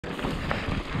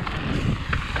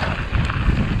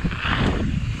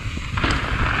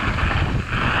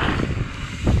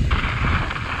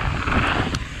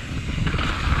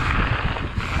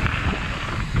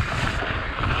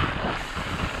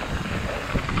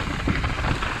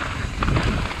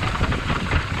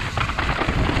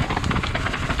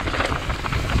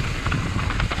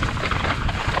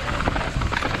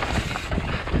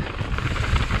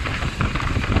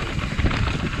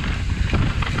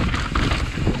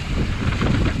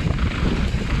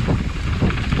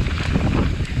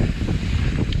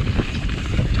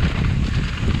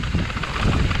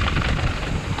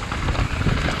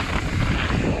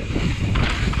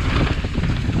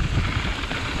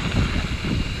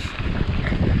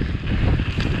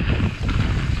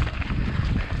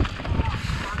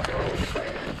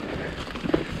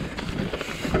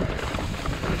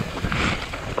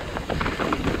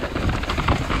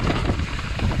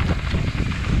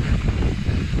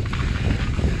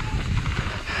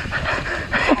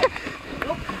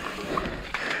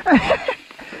I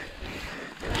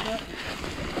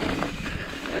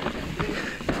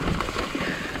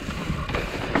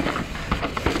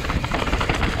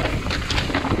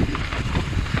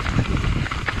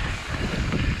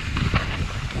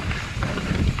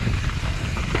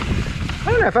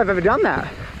don't know if I've ever done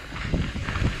that.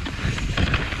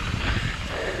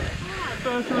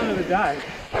 First one of the day.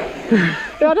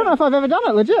 Yeah, I don't know if I've ever done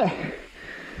it, legit.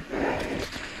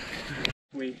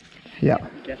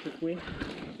 Yep. Guess it's we?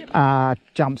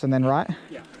 Jumps and then right.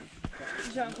 Yeah.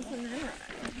 Jumps and then right.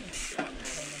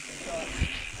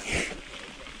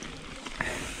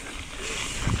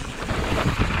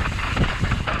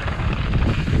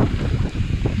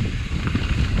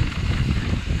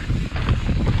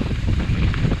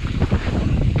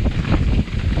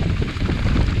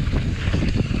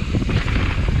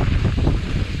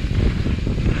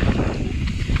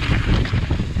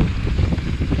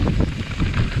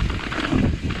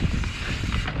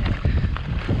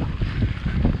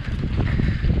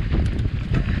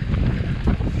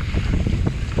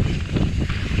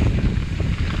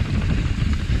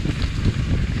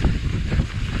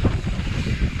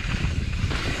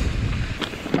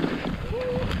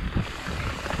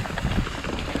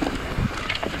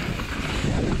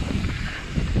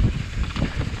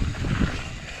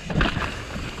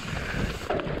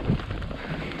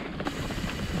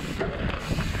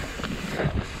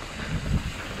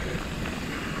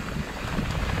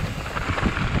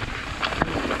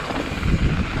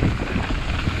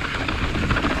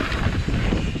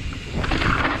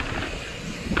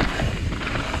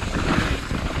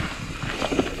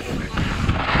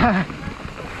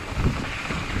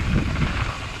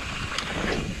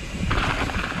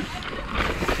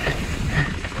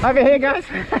 Over here, guys.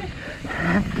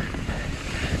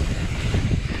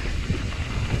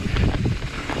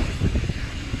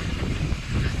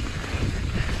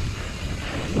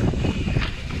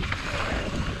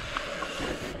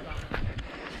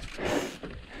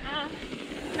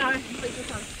 No, please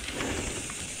this one.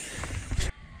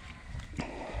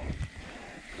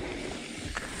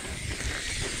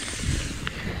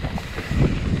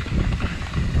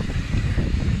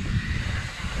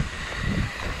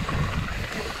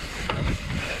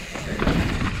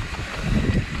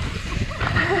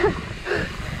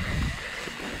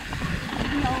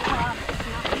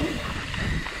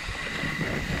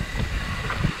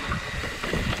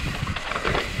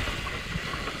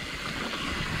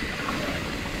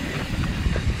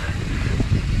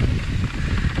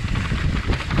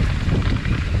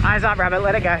 Eyes up, rabbit,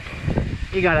 let it go.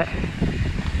 You got it.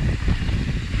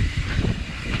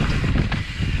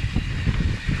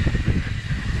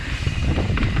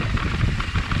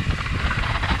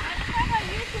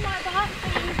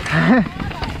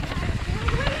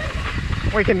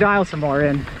 We can dial some more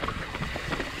in.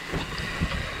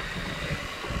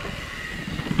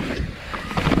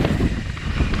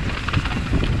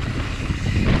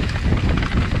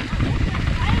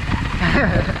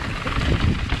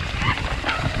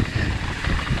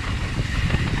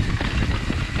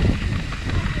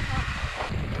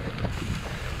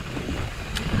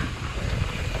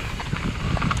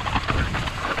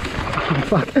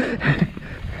 Fuck.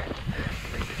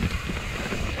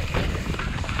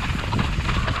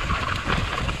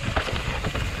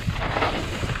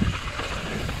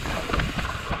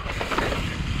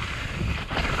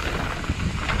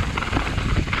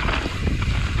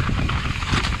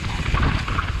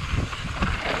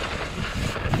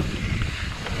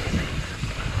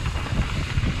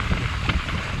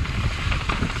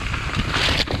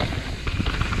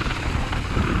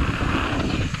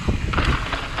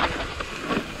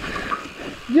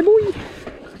 Yeah, boy.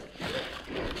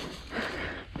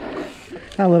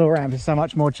 That little ramp is so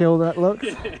much more chill than it looks.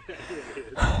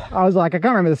 I was like, I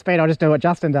can't remember the speed, I'll just do what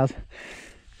Justin does.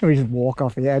 We just walk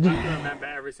off the edge. I have to remember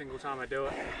every single time I do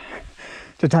it.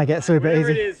 To take it super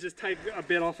Whatever easy. it is, just take a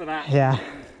bit off of that. Yeah.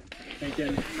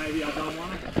 Thinking maybe I don't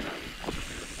want it.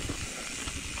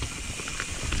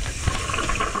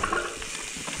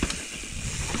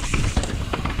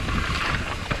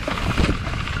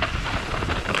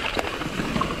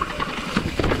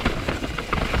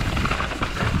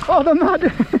 Oh, the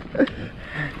mud!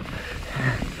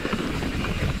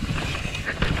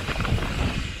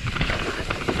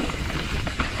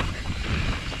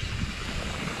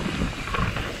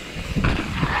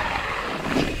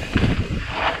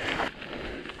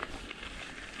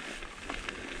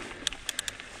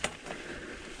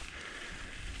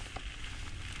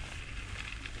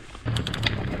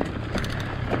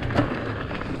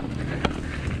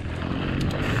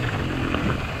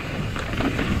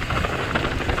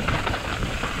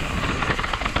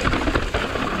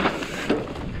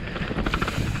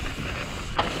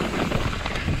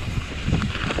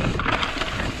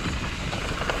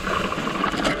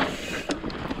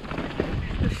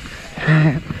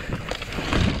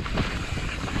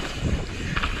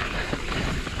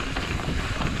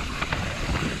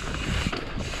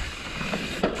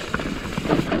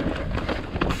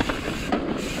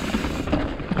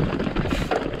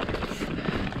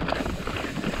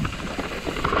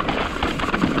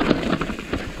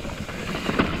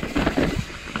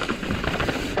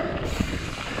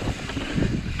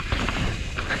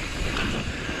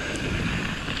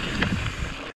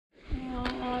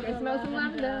 It smells of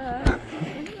lavender.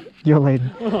 You're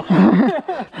leading.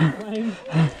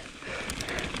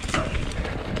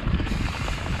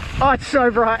 Oh, it's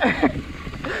so bright.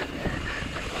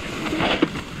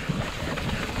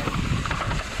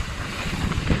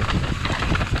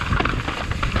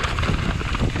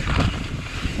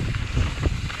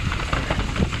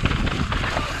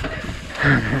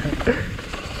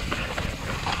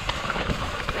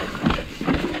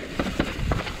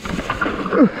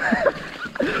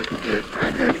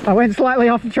 I went slightly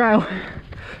off the trail.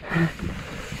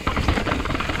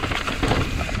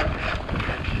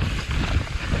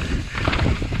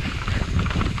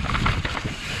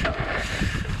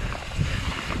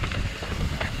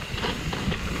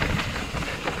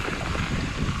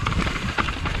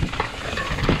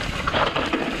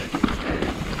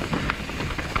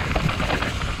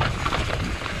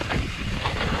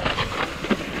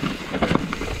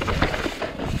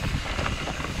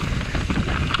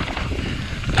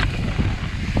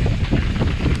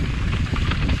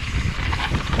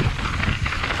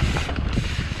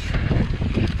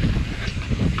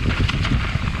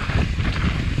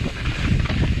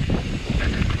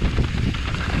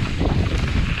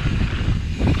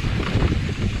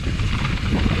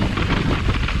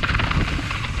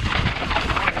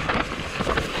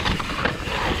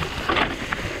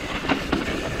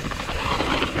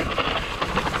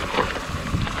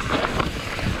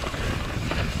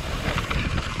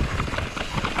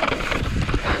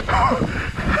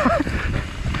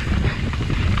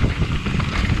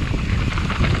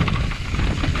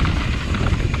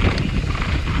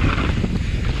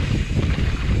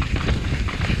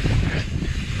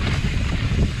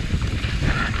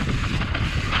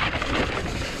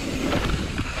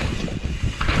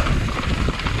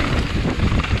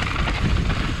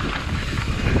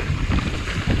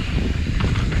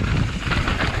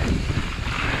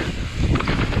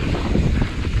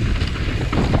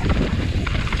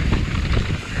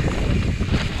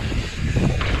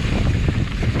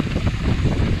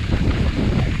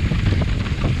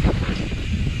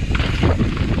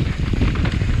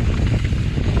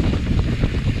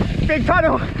 Big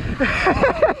puddle.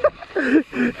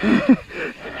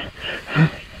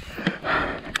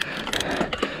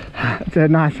 That's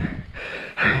nice.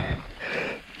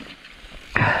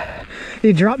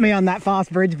 You dropped me on that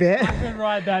fast bridge bit. I can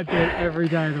ride that bit every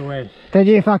day of the week. Did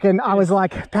you fucking, I was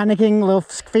like panicking, a little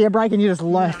fear break, and you just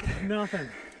left. Nothing.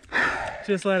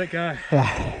 Just let it go.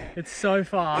 Yeah. It's so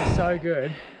fast, so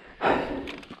good. That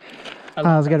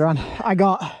was a good run. I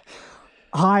got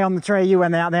high on the tree, you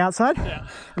went out the outside. Yeah.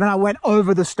 And then I went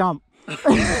over the stump.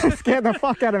 Scared the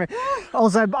fuck out of me.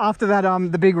 Also, after that,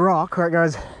 the big rock where it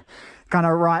goes kind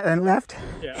of right and left.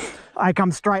 Yeah. I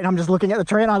come straight and I'm just looking at the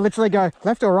tree and I literally go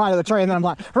left or right of the tree and then I'm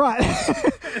like, right.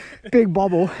 Big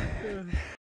bobble.